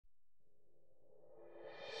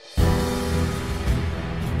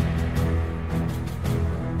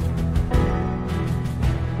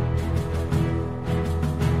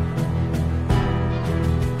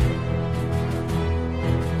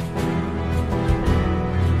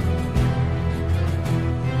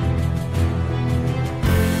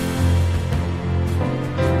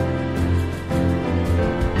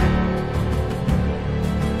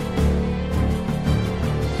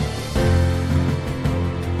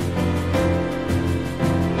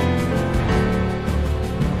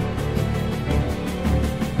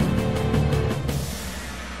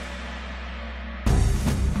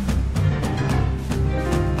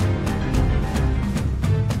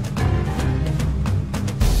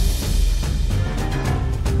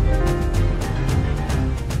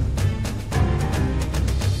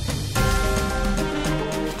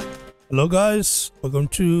Hello guys, welcome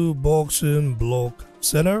to Boxing Blog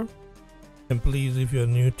Center. And please, if you're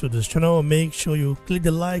new to this channel, make sure you click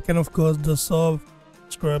the like and of course the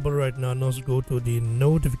subscribe button right now. And also go to the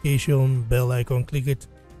notification bell icon, click it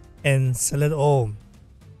and select all.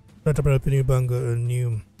 Right up a new banger, a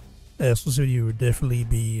new exclusive, you will definitely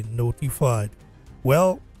be notified.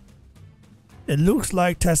 Well, it looks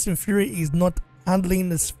like TYSON Fury is not handling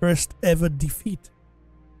his first ever defeat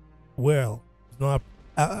well. It's not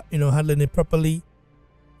handling it properly,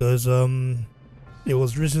 because it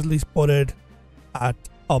was recently spotted at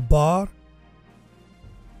a bar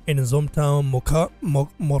in his hometown,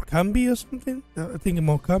 Morecambe or something. I think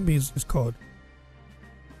Morecambe is called.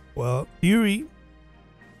 Well, Fury,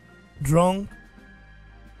 drunk,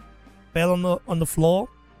 fell on the floor,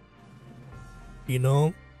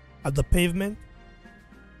 at the pavement.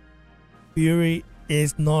 Fury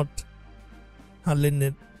is not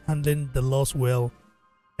handling the loss well,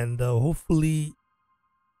 and hopefully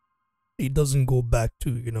it doesn't go back to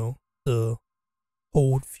the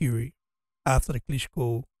old Fury after the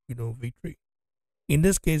Klitschko victory. In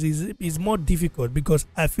this case, it's more difficult, because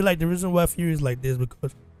I feel like the reason why Fury is like this,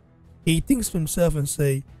 because he thinks to himself and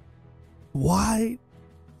say, why,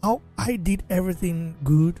 how I did everything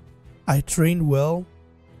good, I trained well,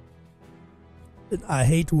 I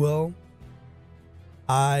ate well,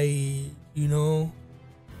 I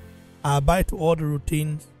abide to all the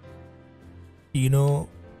routines,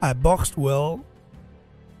 I boxed well,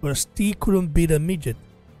 but still couldn't beat a midget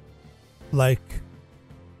like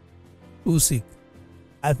Usyk.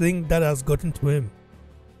 I think that has gotten to him.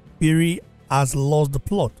 Fury has lost the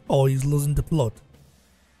plot, or he's losing the plot.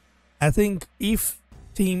 I think if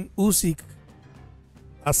Team Usyk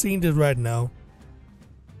are seeing this right now,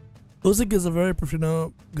 Usyk is a very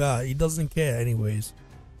professional guy. He doesn't care anyways.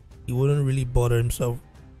 He wouldn't really bother himself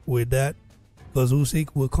with that, because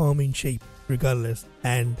Usyk will come in shape regardless.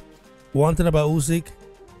 And one thing about Usyk,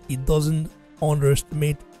 he doesn't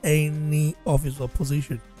underestimate any of his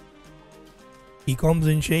opposition. He comes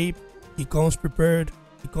in shape, he comes prepared,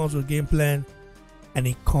 he comes with a game plan, and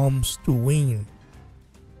he comes to win.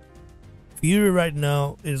 Fury right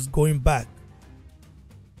now is going back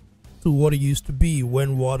to what he used to be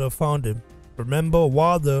when Wilder found him. Remember,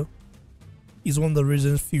 Wilder is one of the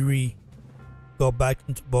reasons Fury got back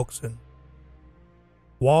into boxing.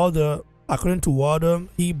 Wilder, according to Wilder,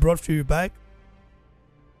 he brought Fury back.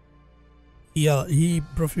 He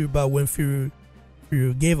brought Fury back when Fury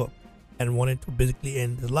gave up and wanted to basically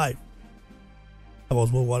end his life. That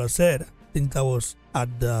was what Wilder said. I think that was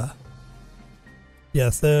at their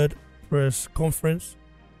third press conference,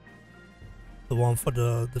 the one for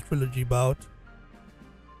the trilogy bout,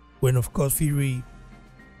 when of course Fury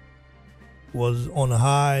was on a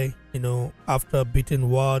high, after beating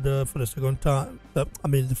Wilder for the second time. The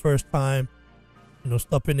first time,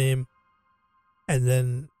 stopping him, and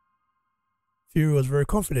then Fury was very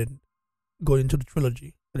confident going into the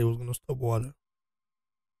trilogy that he was going to stop Wilder,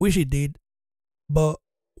 which he did. But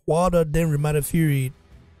Wilder then reminded Fury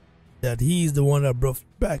that he is the one that brought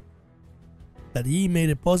Fury back, that he made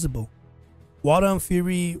it possible. Wilder and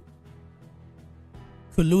Fury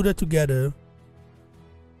colluded together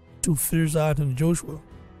to fierce out on Joshua.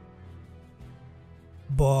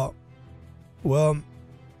 But, well,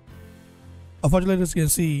 unfortunately, as you can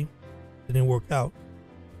see, it didn't work out.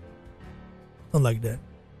 Not like that.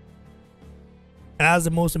 And that's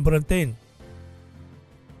the most important thing.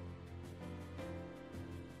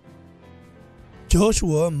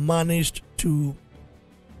 Joshua managed to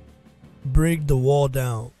break the wall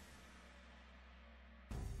down.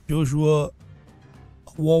 Joshua,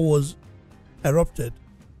 a war was erupted,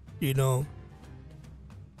 to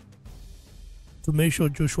make sure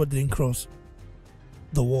Joshua didn't cross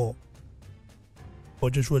the wall.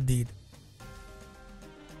 But Joshua did.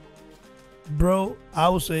 Bro, I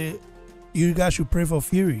would say you guys should pray for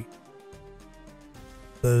Fury,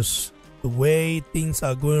 because the way things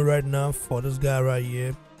are going right now for this guy right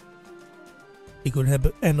here, it could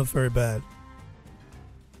end up very bad.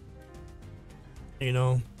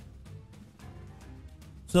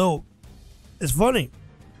 So it's funny,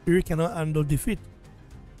 Fury cannot handle defeat.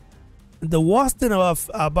 The worst thing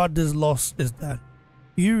about this loss is that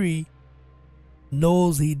Fury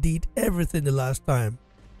knows he did everything the last time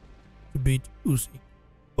to beat Usyk,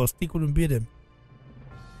 but still couldn't beat him.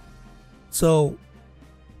 So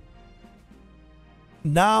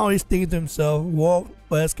now he's thinking to himself, what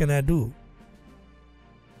else can I do?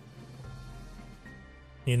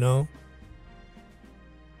 The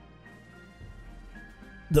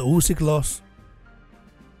Usyk loss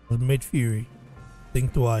has made Fury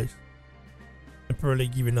think twice and probably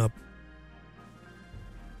giving up.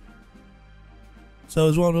 So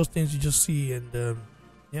it's one of those things you just see and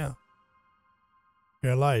yeah,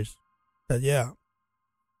 realize that yeah.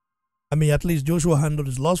 I mean, at least Joshua handled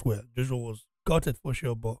his loss well. Joshua was gutted for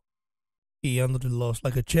sure, but he handled the loss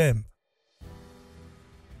like a champ.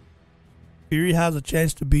 Fury has a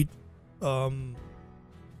chance to beat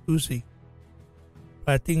Usyk.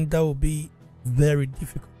 I think that will be very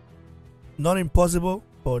difficult. Not impossible,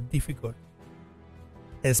 but difficult.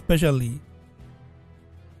 Especially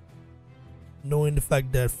knowing the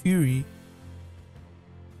fact that Fury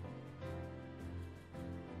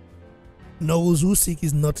knows Usyk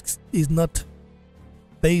is not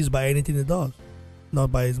phased by anything he does.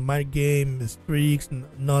 Not by his mind game, his tricks,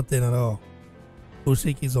 nothing at all.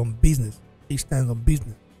 Usyk is on business. He stands on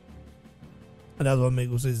business. And that's what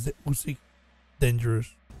makes Usyk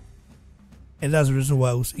dangerous. And that's the reason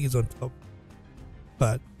why Usyk is on top.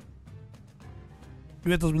 But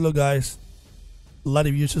rate us below, guys. A lot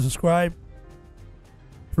of you should subscribe.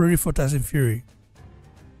 Ready for TYSON Fury.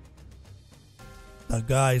 That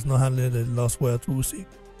guy is not handling the loss well to Usyk.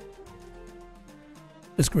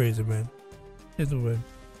 It's crazy, man. It's the way.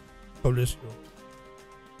 God bless you.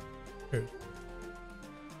 Cheers.